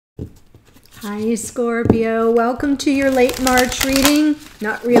Hi Scorpio, welcome to your late March reading.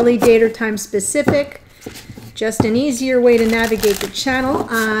 Not really date or time specific, just an easier way to navigate the channel.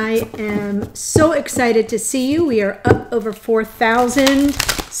 I am so excited to see you. We are up over 4,000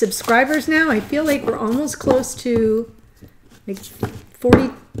 subscribers now. I feel like we're almost close to like 40,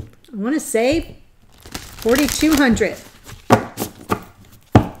 I want to say 4,200.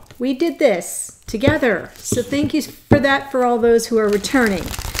 We did this together, so thank you for that for all those who are returning.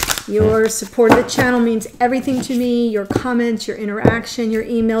 Your support of the channel means everything to me. Your comments, your interaction, your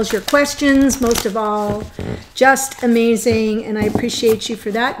emails, your questions, most of all, just amazing, and I appreciate you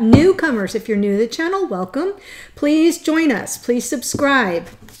for that. Newcomers, if you're new to the channel, welcome. Please join us. Please subscribe.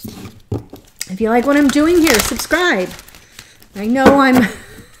 If you like what I'm doing here, subscribe. I know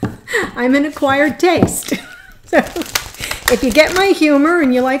I'm an acquired taste. So if you get my humor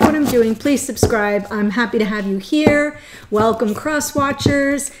and you like what I'm doing, please subscribe. I'm happy to have you here. Welcome, cross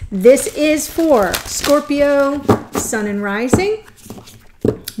watchers. This is for Scorpio, Sun and Rising.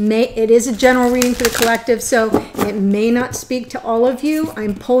 It is a general reading for the collective, so it may not speak to all of you.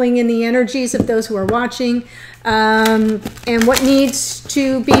 I'm pulling in the energies of those who are watching and what needs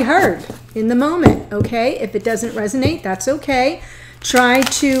to be heard in the moment, okay? If it doesn't resonate, that's okay. Try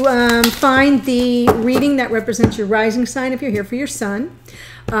to find the reading that represents your rising sign if you're here for your sun.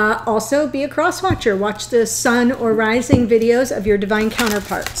 Also, be a cross watcher. Watch the sun or rising videos of your divine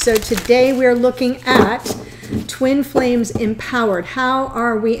counterpart. So today we're looking at twin flames empowered. How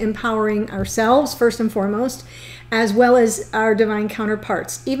are we empowering ourselves, first and foremost, as well as our divine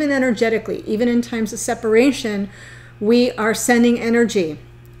counterparts? Even energetically, even in times of separation, we are sending energy.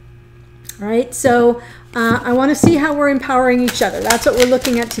 All right, so I want to see how we're empowering each other. That's what we're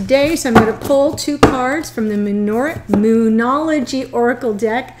looking at today. So I'm going to pull two cards from the Moonology Oracle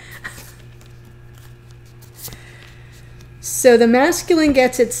deck. So the masculine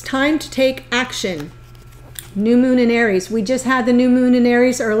gets it's time to take action. New moon in Aries. We just had the new moon in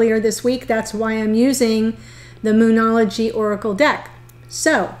Aries earlier this week. That's why I'm using the Moonology Oracle deck.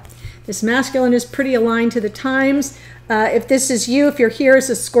 So this masculine is pretty aligned to the times. If this is you, if you're here as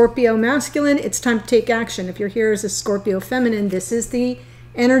a Scorpio masculine, it's time to take action. If you're here as a Scorpio feminine, this is the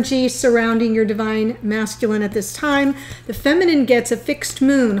energy surrounding your divine masculine at this time. The feminine gets a fixed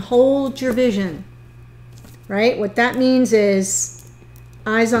moon. Hold your vision, right? What that means is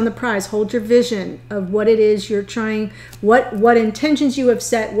eyes on the prize. Hold your vision of what it is you're trying, what intentions you have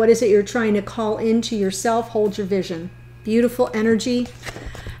set, what is it you're trying to call into yourself. Hold your vision. Beautiful energy.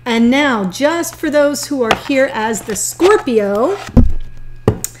 And now, just for those who are here as the Scorpio,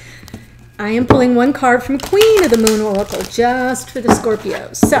 I am pulling one card from Queen of the Moon Oracle, just for the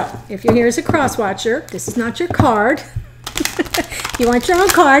Scorpios. So, if you're here as a cross watcher, this is not your card. If you want your own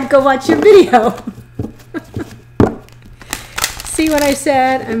card, go watch your video. See what I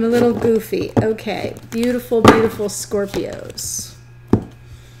said? I'm a little goofy. Okay, beautiful, beautiful Scorpios.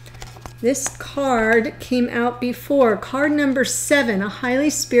 This card came out before. Card number 7, a highly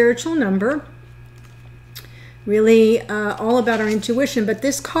spiritual number. Really all about our intuition. But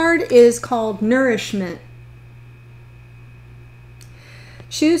this card is called Nourishment.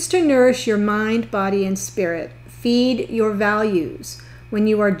 Choose to nourish your mind, body, and spirit. Feed your values. When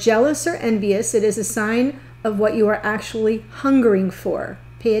you are jealous or envious, it is a sign of what you are actually hungering for.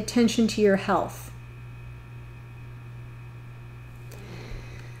 Pay attention to your health.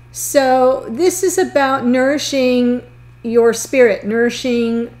 So this is about nourishing your spirit,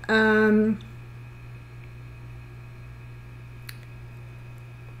 nourishing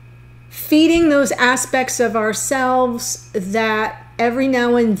feeding those aspects of ourselves that every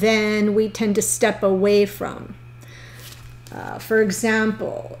now and then we tend to step away from. For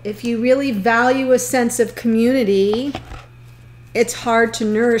example, if you really value a sense of community, it's hard to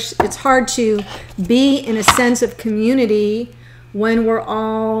nourish, it's hard to be in a sense of community when we're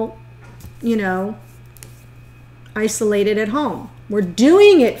all, you know, isolated at home. We're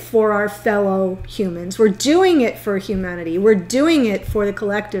doing it for our fellow humans. We're doing it for humanity. We're doing it for the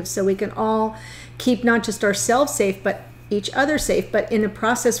collective so we can all keep not just ourselves safe, but each other safe. But in the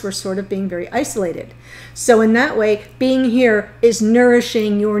process, we're sort of being very isolated. So in that way, being here is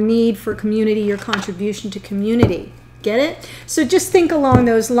nourishing your need for community, your contribution to community. Get it? So just think along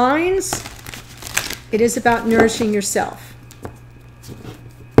those lines. It is about nourishing yourself.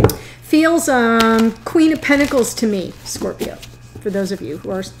 Feels Queen of Pentacles to me, Scorpio. For those of you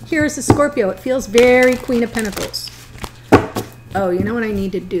who are here as a Scorpio, it feels very Queen of Pentacles. Oh, you know what I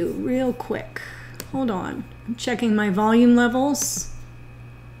need to do real quick? Hold on. I'm checking my volume levels.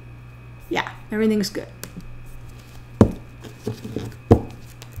 Yeah, everything's good.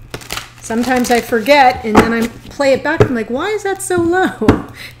 Sometimes I forget, and then I play it back. I'm like, why is that so low?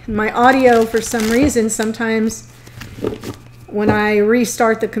 And my audio, for some reason, sometimes when I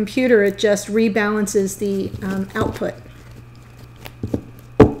restart the computer, it just rebalances the output.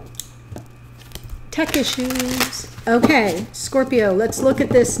 Tech issues. Okay, Scorpio, let's look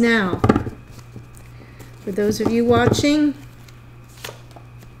at this now. For those of you watching,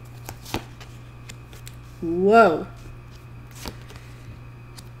 whoa.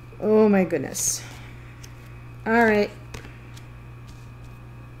 Oh my goodness. All right.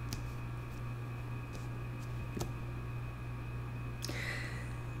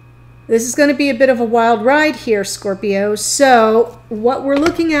 This is going to be a bit of a wild ride here, Scorpio. So what we're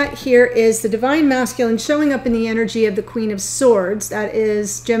looking at here is the Divine Masculine showing up in the energy of the Queen of Swords. That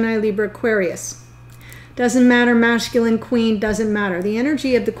is Gemini, Libra, Aquarius. Doesn't matter, masculine, queen, doesn't matter. The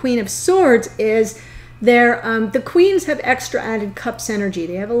energy of the Queen of Swords is the queens have extra added cups energy.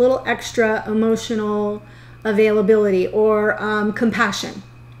 They have a little extra emotional availability or compassion.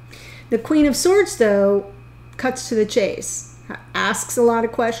 The Queen of Swords, though, cuts to the chase, asks a lot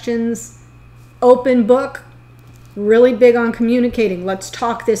of questions, open book, really big on communicating. Let's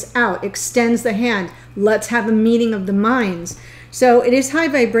talk this out, extends the hand. Let's have a meeting of the minds. So it is high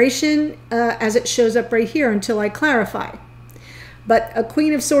vibration as it shows up right here until I clarify. But a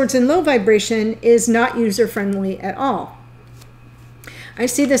Queen of Swords in low vibration is not user-friendly at all. I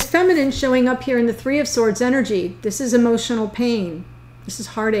see this feminine showing up here in the Three of Swords energy. This is emotional pain. This is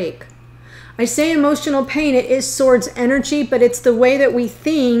heartache. I say emotional pain, it is Swords energy, but it's the way that we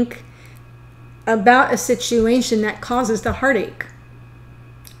think about a situation that causes the heartache,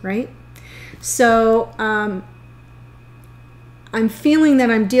 right? So I'm feeling that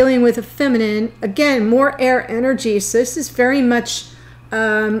I'm dealing with a feminine, again, more air energy. So this is very much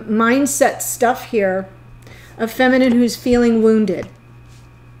mindset stuff here. A feminine who's feeling wounded.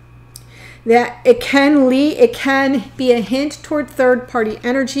 That it can be a hint toward third-party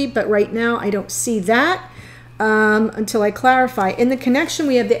energy, but right now I don't see that until I clarify. In the connection,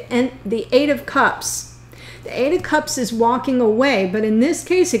 we have the Eight of Cups. The Eight of Cups is walking away, but in this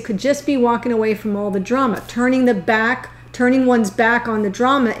case, it could just be walking away from all the drama, turning one's back on the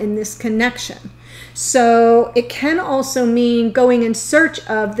drama in this connection. So it can also mean going in search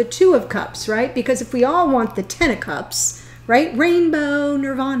of the Two of Cups, right? Because if we all want the Ten of Cups, right? Rainbow,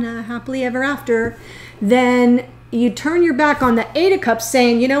 nirvana, happily ever after, then you turn your back on the Eight of Cups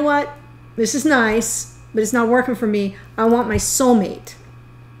saying, you know what? This is nice, but it's not working for me. I want my soulmate.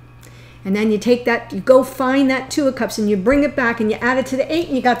 And then you take that, you go find that Two of Cups and you bring it back and you add it to the 8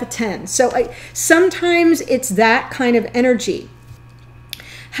 and you got the 10. So sometimes it's that kind of energy.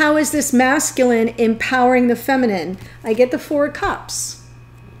 How is this masculine empowering the feminine? I get the Four of Cups.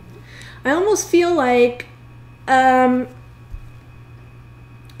 I almost feel like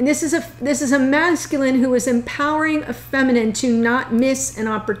this is a masculine who is empowering a feminine to not miss an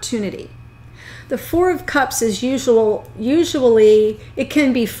opportunity. The Four of Cups is usually, it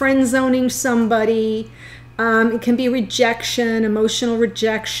can be friend zoning somebody, it can be rejection, emotional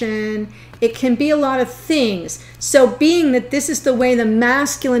rejection, it can be a lot of things. So being that this is the way the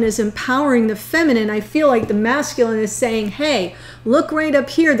masculine is empowering the feminine, I feel like the masculine is saying, hey, look right up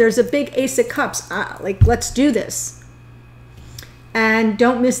here, there's a big Ace of Cups, like let's do this. And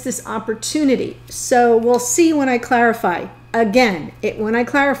don't miss this opportunity. So we'll see when I clarify. Again, when I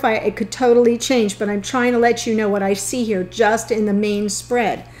clarify, it could totally change, but I'm trying to let you know what I see here just in the main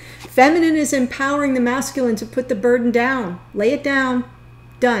spread. Feminine is empowering the masculine to put the burden down. Lay it down.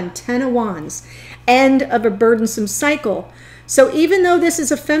 Done. 10 of Wands. End of a burdensome cycle. So even though this is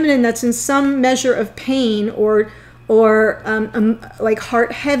a feminine that's in some measure of pain or like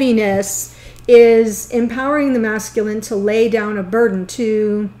heart heaviness, is empowering the masculine to lay down a burden,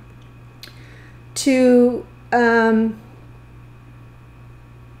 to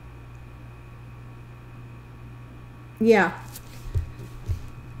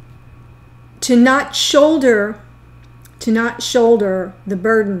not shoulder the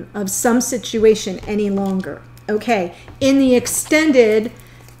burden of some situation any longer. Okay, in the extended,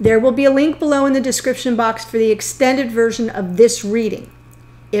 there will be a link below in the description box for the extended version of this reading.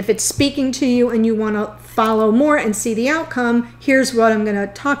 If it's speaking to you and you want to follow more and see the outcome, here's what I'm going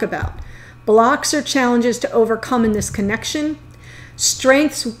to talk about. Blocks or challenges to overcome in this connection.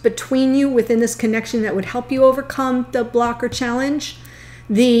 Strengths between you within this connection that would help you overcome the block or challenge.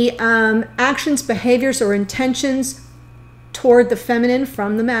 The actions, behaviors, or intentions toward the feminine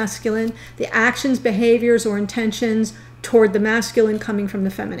from the masculine. The actions, behaviors, or intentions toward the masculine coming from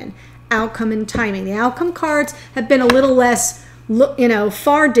the feminine. Outcome and timing. The outcome cards have been a little less,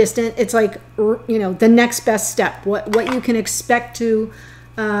 far distant. It's like, the next best step. What you can expect to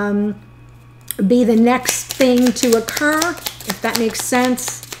be the next thing to occur, if that makes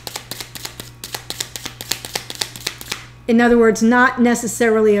sense. In other words, not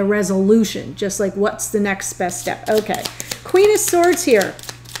necessarily a resolution, just like what's the next best step. Okay, Queen of Swords here.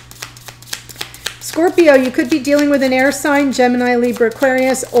 Scorpio, you could be dealing with an air sign, Gemini, Libra,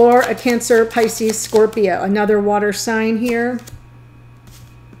 Aquarius, or a Cancer, Pisces, Scorpio, another water sign here.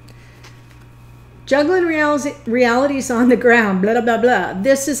 Juggling realities on the ground, blah, blah, blah.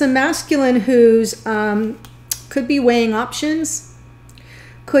 This is a masculine who's could be weighing options,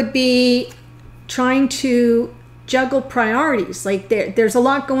 could be trying to juggle priorities. Like there's a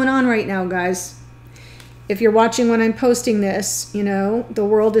lot going on right now, guys. If you're watching when I'm posting this, you know, the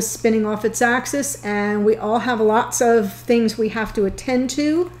world is spinning off its axis and we all have lots of things we have to attend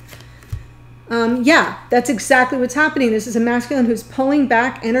to. Yeah, that's exactly what's happening. This is a masculine who's pulling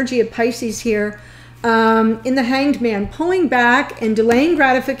back, energy of Pisces here. In the Hanged Man, pulling back and delaying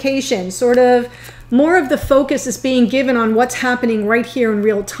gratification, sort of more of the focus is being given on what's happening right here in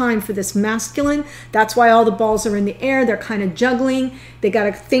real time for this masculine. That's why all the balls are in the air. They're kind of juggling. They got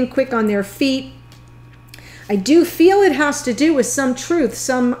to think quick on their feet. I do feel it has to do with some truth,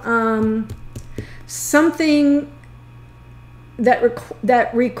 some something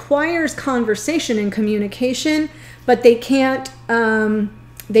that requires conversation and communication, but they can't.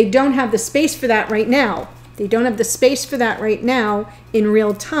 They don't have the space for that right now. They don't have the space for that right now in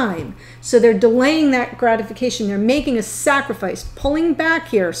real time. So they're delaying that gratification. They're making a sacrifice, pulling back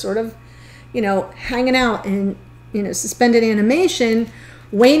here, sort of, you know, hanging out in, you know, suspended animation,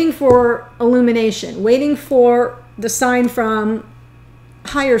 waiting for illumination, waiting for the sign from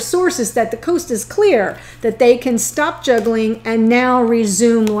higher sources that the coast is clear, that they can stop juggling and now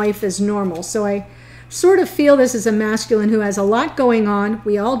resume life as normal. So I sort of feel this is a masculine who has a lot going on,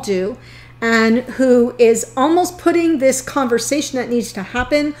 we all do, and who is almost putting this conversation that needs to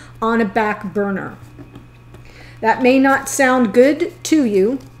happen on a back burner. That may not sound good to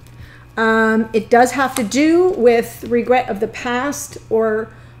you. It does have to do with regret of the past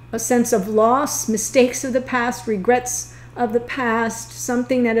or a sense of loss, mistakes of the past, regrets of the past,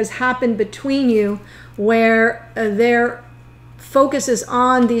 something that has happened between you where their focus is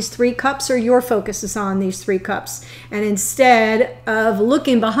on these 3 cups or your focus is on these 3 cups. And instead of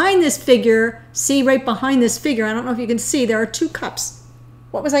looking behind this figure, see right behind this figure, I don't know if you can see, there are 2 cups.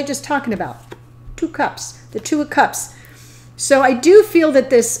 What was I just talking about? 2 cups, the 2 of cups. So I do feel that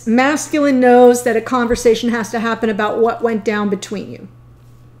this masculine knows that a conversation has to happen about what went down between you.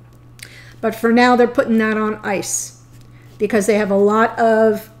 But for now, they're putting that on ice because they have a lot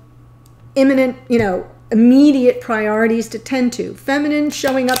of imminent, you know, immediate priorities to tend to. Feminine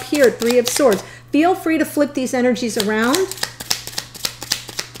showing up here, 3 of Swords. Feel free to flip these energies around.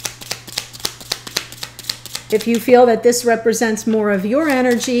 If you feel that this represents more of your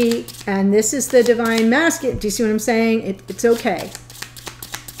energy and this is the divine masculine, do you see what I'm saying? It's okay.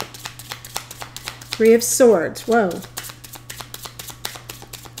 3 of Swords, whoa.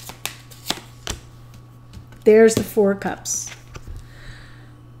 There's the 4 cups.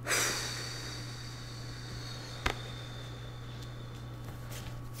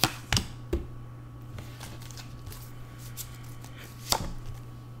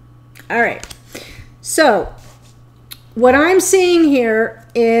 All right. So what I'm seeing here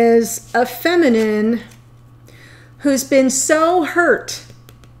is a feminine who's been so hurt,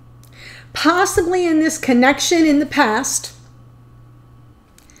 possibly in this connection in the past.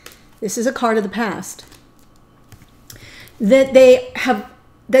 This is a card of the past. That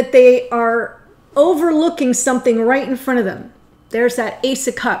they are overlooking something right in front of them. There's that Ace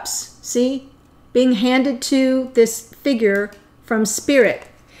of Cups, see? Being handed to this figure from spirit.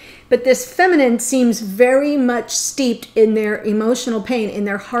 But this feminine seems very much steeped in their emotional pain, in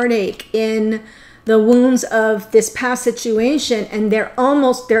their heartache, in the wounds of this past situation, and they're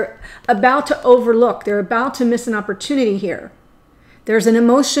about to overlook, they're about to miss an opportunity here. There's an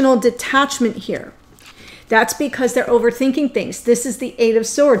emotional detachment here. That's because they're overthinking things. This is the 8 of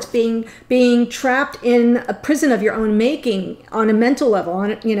Swords, being trapped in a prison of your own making on a mental level,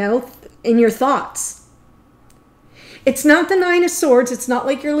 on, you know, in your thoughts. It's not the 9 of Swords. It's not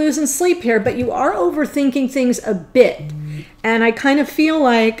like you're losing sleep here, but you are overthinking things a bit. And I kind of feel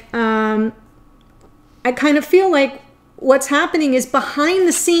like what's happening is behind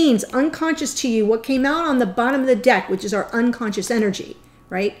the scenes, unconscious to you, what came out on the bottom of the deck, which is our unconscious energy,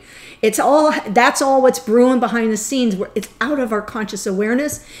 right? That's all what's brewing behind the scenes, where it's out of our conscious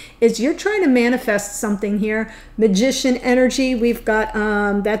awareness, is you're trying to manifest something here. Magician energy, we've got,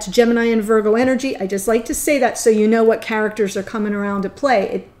 that's Gemini and Virgo energy. I just like to say that so you know what characters are coming around to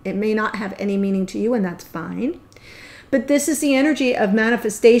play. It may not have any meaning to you, and that's fine. But this is the energy of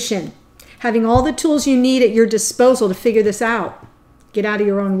manifestation. having all the tools you need at your disposal to figure this out. Get out of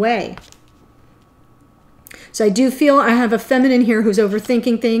your own way. So I do feel I have a feminine here who's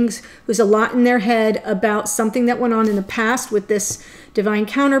overthinking things, who's a lot in their head about something that went on in the past with this divine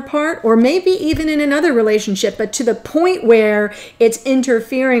counterpart, or maybe even in another relationship, but to the point where it's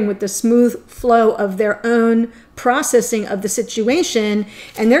interfering with the smooth flow of their own processing of the situation,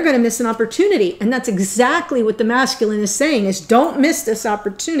 and they're going to miss an opportunity. And that's exactly what the masculine is saying, is don't miss this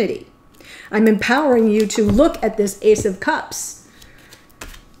opportunity. I'm empowering you to look at this Ace of Cups.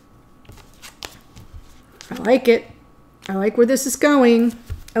 I like it. I like where this is going.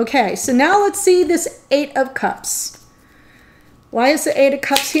 Okay, so now let's see this Eight of Cups. Why is the Eight of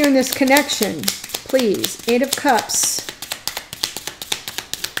Cups here in this connection? Please, Eight of Cups.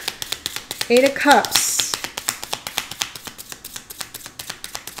 Eight of Cups.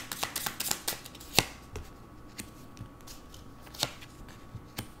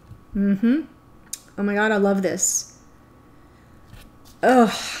 Oh my God, I love this.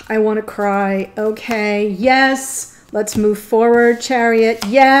 Oh, I want to cry. Okay, yes, let's move forward, Chariot.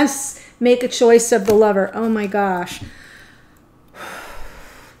 Yes, make a choice of the lover. Oh my gosh.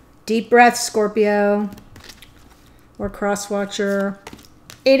 Deep breath, Scorpio. Or cross-watcher.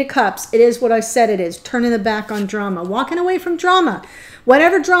 Eight of Cups. It is what I said it is. Turning the back on drama. Walking away from drama.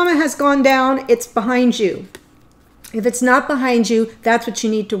 Whatever drama has gone down, it's behind you. If it's not behind you, that's what you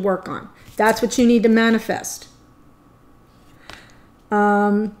need to work on. That's what you need to manifest.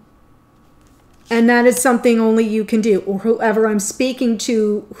 And that is something only you can do, or whoever I'm speaking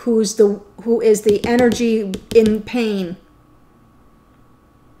to who is the energy in pain.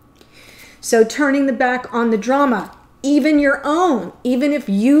 So turning the back on the drama, even your own, even if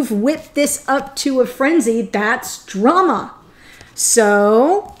you've whipped this up to a frenzy, that's drama.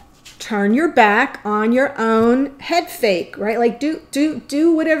 So turn your back on your own head fake, right? Like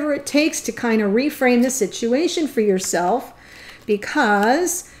do whatever it takes to kind of reframe the situation for yourself,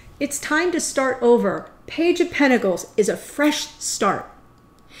 because it's time to start over. Page of Pentacles is a fresh start.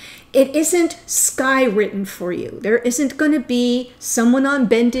 It isn't sky written for you. There isn't going to be someone on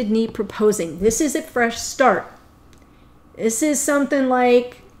bended knee proposing. This is a fresh start. This is something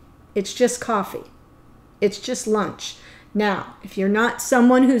like, it's just coffee. It's just lunch. Now, if you're not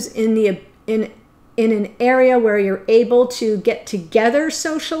someone who's in an area where you're able to get together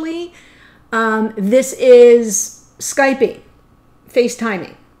socially, this is Skyping,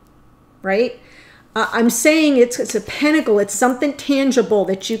 FaceTiming, right? I'm saying it's a pentacle. It's something tangible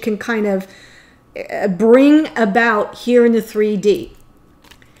that you can kind of bring about here in the 3D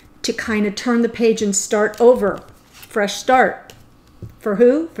to kind of turn the page and start over. Fresh start. For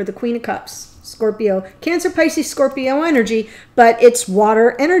who? For the Queen of Cups. Scorpio. Cancer, Pisces, Scorpio energy, but it's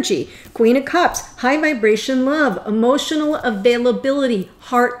water energy. Queen of Cups. High vibration love. Emotional availability.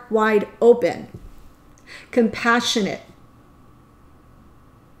 Heart wide open. Compassionate.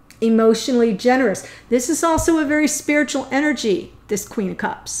 Emotionally generous. This is also a very spiritual energy, this Queen of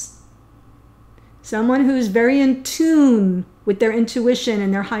Cups. Someone who's very in tune with their intuition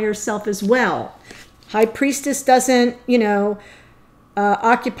and their higher self as well. High Priestess doesn't,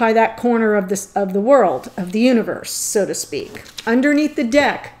 occupy that corner of the world, of the universe, so to speak. Underneath the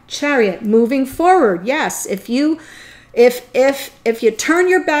deck, Chariot, moving forward. Yes, if you turn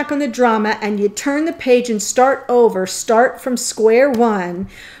your back on the drama and you turn the page and start over, start from square one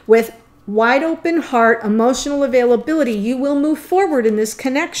with wide open heart, emotional availability, you will move forward in this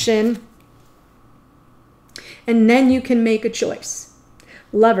connection, and then you can make a choice.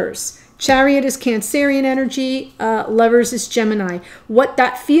 Lovers. Chariot is Cancerian energy. Lovers is Gemini. What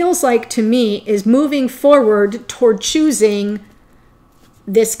that feels like to me is moving forward toward choosing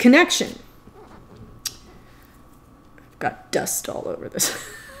this connection. Got dust all over this.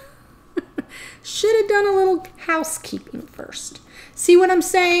 Should have done a little housekeeping first. See what I'm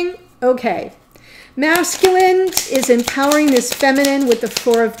saying? Okay. Masculine is empowering this feminine with the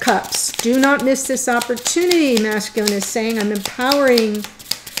Four of Cups. Do not miss this opportunity, masculine is saying. I'm empowering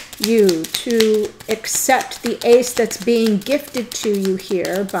you to accept the ace that's being gifted to you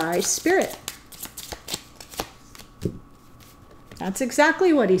here by Spirit. That's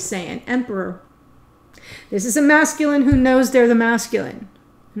exactly what he's saying. Emperor. This is a masculine who knows they're the masculine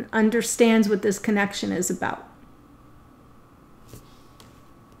and understands what this connection is about.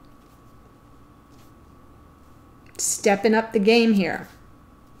 Stepping up the game here.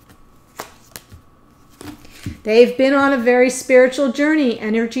 They've been on a very spiritual journey.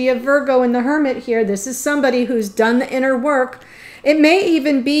 Energy of Virgo and the Hermit here. This is somebody who's done the inner work. It may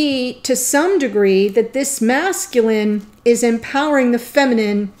even be to some degree that this masculine is empowering the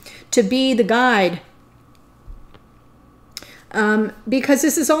feminine to be the guide. Because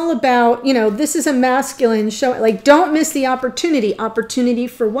this is all about, you know, this is a masculine show. Like, don't miss the opportunity. Opportunity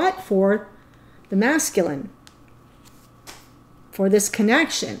for what? For the masculine. For this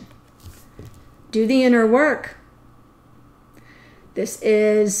connection. Do the inner work. This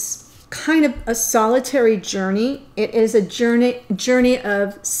is kind of a solitary journey. It is a journey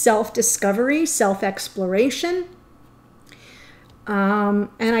of self-discovery, self-exploration. And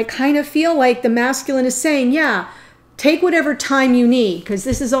I kind of feel like the masculine is saying, yeah, take whatever time you need, because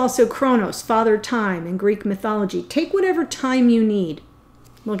this is also Chronos, Father Time in Greek mythology. Take whatever time you need.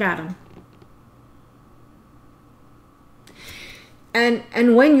 Look at him.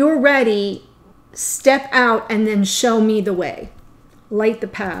 And when you're ready, step out and then show me the way. Light the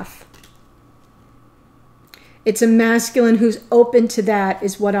path. It's a masculine who's open to that,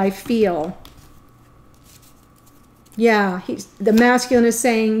 is what I feel. Yeah, the masculine is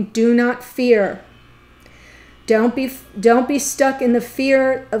saying, do not fear. Don't be stuck in the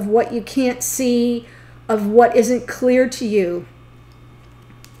fear of what you can't see, of what isn't clear to you.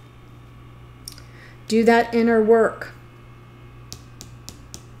 Do that inner work.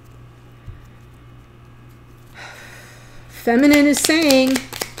 Feminine is saying,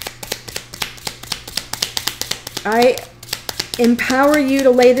 I empower you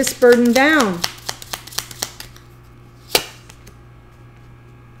to lay this burden down.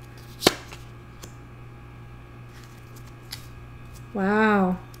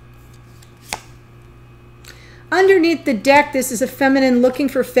 Wow. Underneath the deck, this is a feminine looking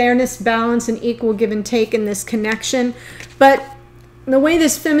for fairness, balance, and equal give and take in this connection. But the way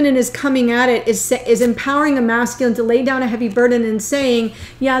this feminine is coming at it is empowering a masculine to lay down a heavy burden and saying,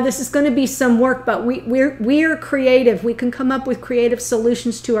 yeah, this is going to be some work, but we're creative. We can come up with creative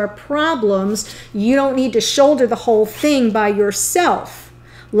solutions to our problems. You don't need to shoulder the whole thing by yourself.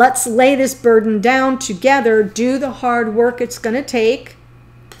 Let's lay this burden down together. Do the hard work it's going to take.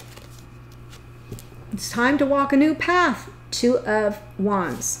 It's time to walk a new path. Two of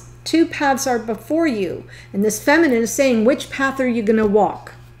Wands. Two paths are before you. And this feminine is saying, which path are you going to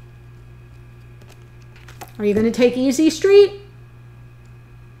walk? Are you going to take easy street?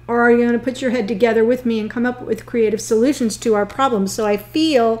 Or are you going to put your head together with me and come up with creative solutions to our problems? So I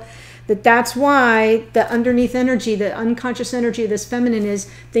feel that that's why the underneath energy, the unconscious energy of this feminine is,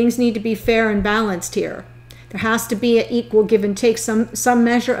 things need to be fair and balanced here. There has to be an equal give and take, some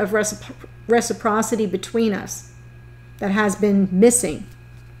measure of reciprocity between us that has been missing.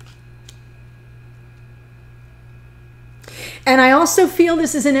 And I also feel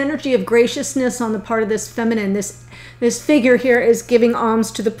this is an energy of graciousness on the part of this feminine. This figure here is giving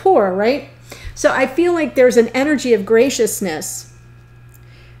alms to the poor, right? So I feel like there's an energy of graciousness,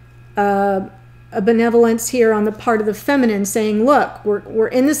 a benevolence here on the part of the feminine saying, look, we're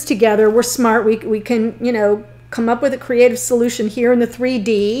in this together. We're smart. We can, you know, come up with a creative solution here in the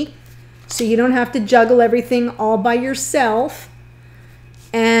 3D. So you don't have to juggle everything all by yourself.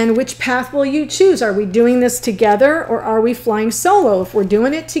 And which path will you choose? Are we doing this together or are we flying solo? If we're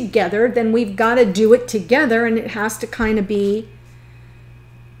doing it together, then we've got to do it together, and it has to kind of be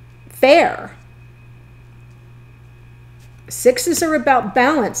fair. Sixes are about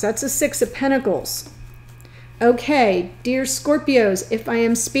balance. That's a Six of Pentacles. Okay, dear Scorpios, if I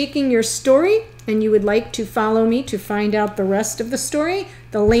am speaking your story and you would like to follow me to find out the rest of the story,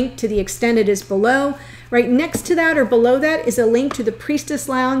 the link to the extended is below. Right next to that or below that is a link to the Priestess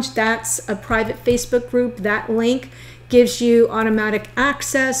Lounge. That's a private Facebook group. That link gives you automatic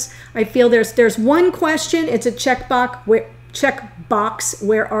access. I feel there's one question. It's a checkbox.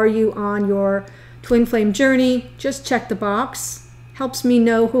 Where are you on your twin flame journey? Just check the box. Helps me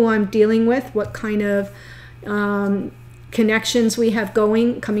know who I'm dealing with, what kind of connections we have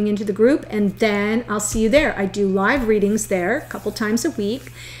coming into the group, and then I'll see you there. I do live readings there a couple times a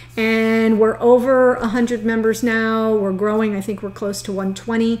week, and we're over 100 members now. We're growing. I think we're close to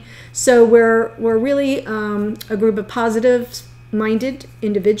 120. So we're really a group of positive-minded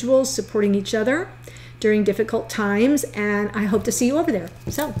individuals supporting each other during difficult times, and I hope to see you over there.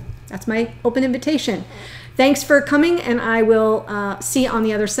 So that's my open invitation. Thanks for coming, and I will see you on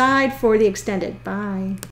the other side for the extended. Bye.